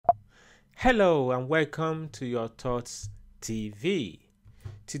Hello and welcome to Your Thoughts TV.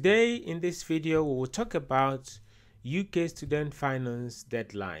 Today in this video we will talk about UK student finance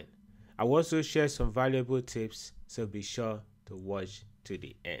deadline. I will also share some valuable tips, so be sure to watch to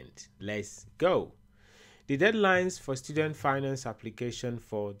the end. Let's go. The deadlines for student finance application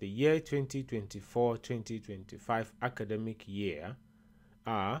for the year 2024-2025 academic year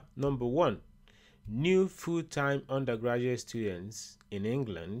are: number 1, new full-time undergraduate students in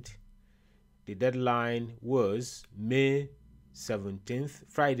England. The deadline was May 17th,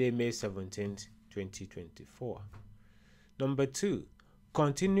 Friday, May 17th, 2024. Number 2,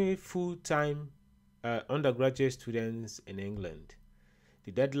 continuing full-time undergraduate students in England.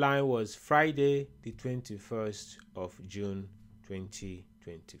 The deadline was Friday, the 21st of June,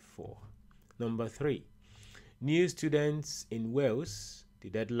 2024. Number 3, new students in Wales. The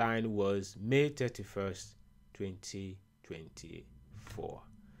deadline was May 31st, 2024.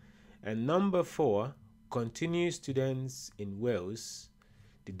 And number 4, continuing students in Wales.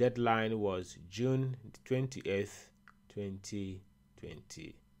 The deadline was June 28th,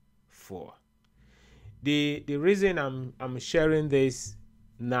 2024. The reason I'm sharing this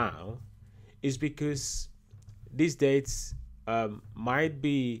now is because these dates might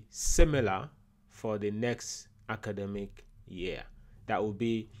be similar for the next academic year. That will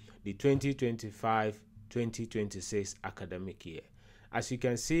be the 2025-2026 academic year. As you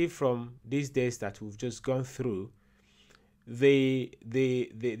can see from these days that we've just gone through, the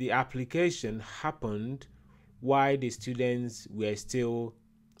application happened while the students were still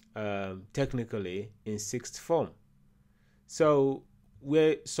technically in sixth form. So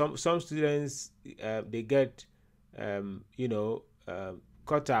where some students they get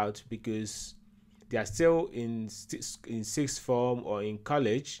cut out because they are still in sixth form or in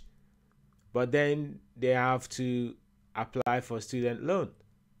college, but then they have to apply for student loan.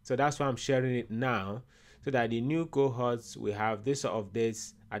 So that's why I'm sharing it now, so that the new cohorts will have this sort of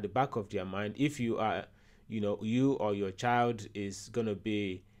dates at the back of their mind. If you are, you or your child is going to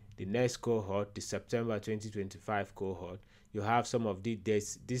be the next cohort, the September 2025 cohort, you have some of these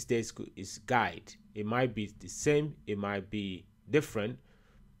dates. This dates is guide. It might be the same, it might be different,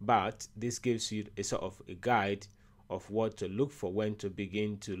 but this gives you a sort of a guide of what to look for, when to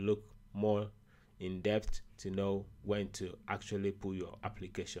begin to look more in depth to know when to actually put your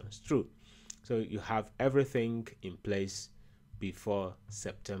applications through. So you have everything in place before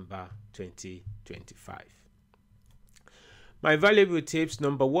September 2025. My valuable tips: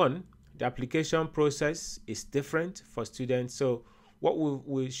 number 1, the application process is different for students. So what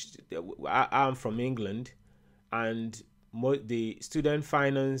I'm from England, and the student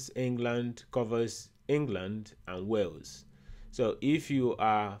finance England covers England and Wales. So if you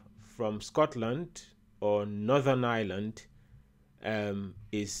are from Scotland or Northern Ireland,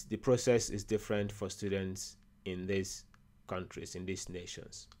 the process is different for students in these countries, in these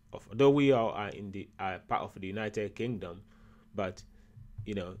nations. Although we all are in the part of the United Kingdom, but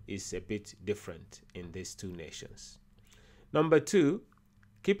it's a bit different in these two nations. Number 2,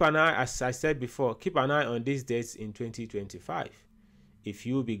 keep an eye, as I said before, keep an eye on these dates in 2025 if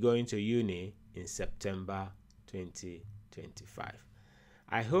you'll be going to uni in September 2025.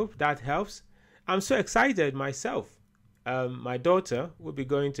 I hope that helps. I'm so excited myself. My daughter will be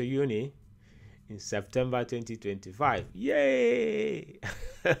going to uni in September 2025. Yay!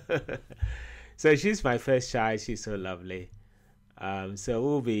 So she's my first child. She's so lovely. So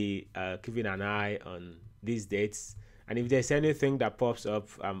we'll be keeping an eye on these dates. And if there's anything that pops up,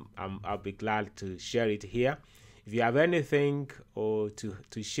 I'll be glad to share it here. If you have anything or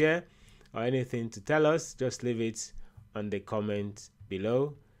to share or anything to tell us, just leave it on the comment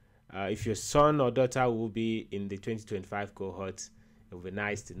below. If your son or daughter will be in the 2025 cohort, it would be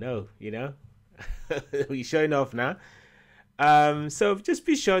nice to know, We're showing off now. So just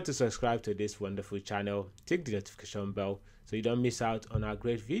be sure to subscribe to this wonderful channel. Click the notification bell so you don't miss out on our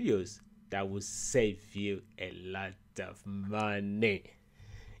great videos that will save you a lot of money.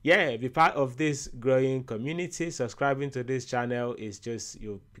 Yeah, be part of this growing community. Subscribing to this channel is just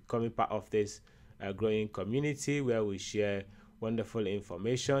you becoming part of this growing community where we share wonderful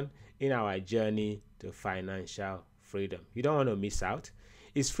information in our journey to financial freedom. You don't want to miss out.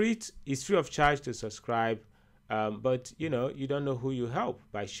 It's free of charge to subscribe, but you don't know who you help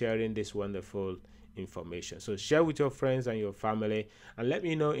by sharing this wonderful information. So share with your friends and your family, and let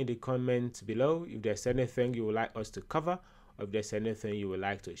me know in the comments below if there's anything you would like us to cover, or if there's anything you would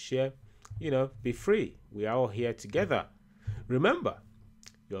like to share. Be free. We are all here together. Remember,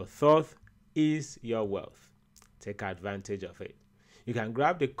 your thought is your wealth. Take advantage of it. You can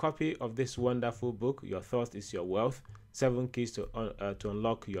grab the copy of this wonderful book, Your Thought is Your Wealth, 7 keys to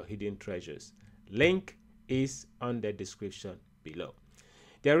unlock your hidden treasures. Link is on the description below.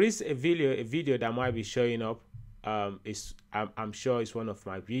 There is a video that might be showing up. I'm sure it's one of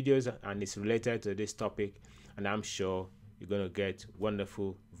my videos and it's related to this topic, and I'm sure you're going to get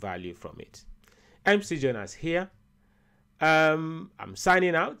wonderful value from it. MC Jonas here. I'm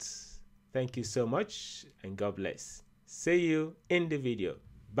signing out. Thank you so much and God bless. See you in the video.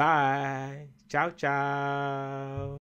 Bye. Ciao, ciao.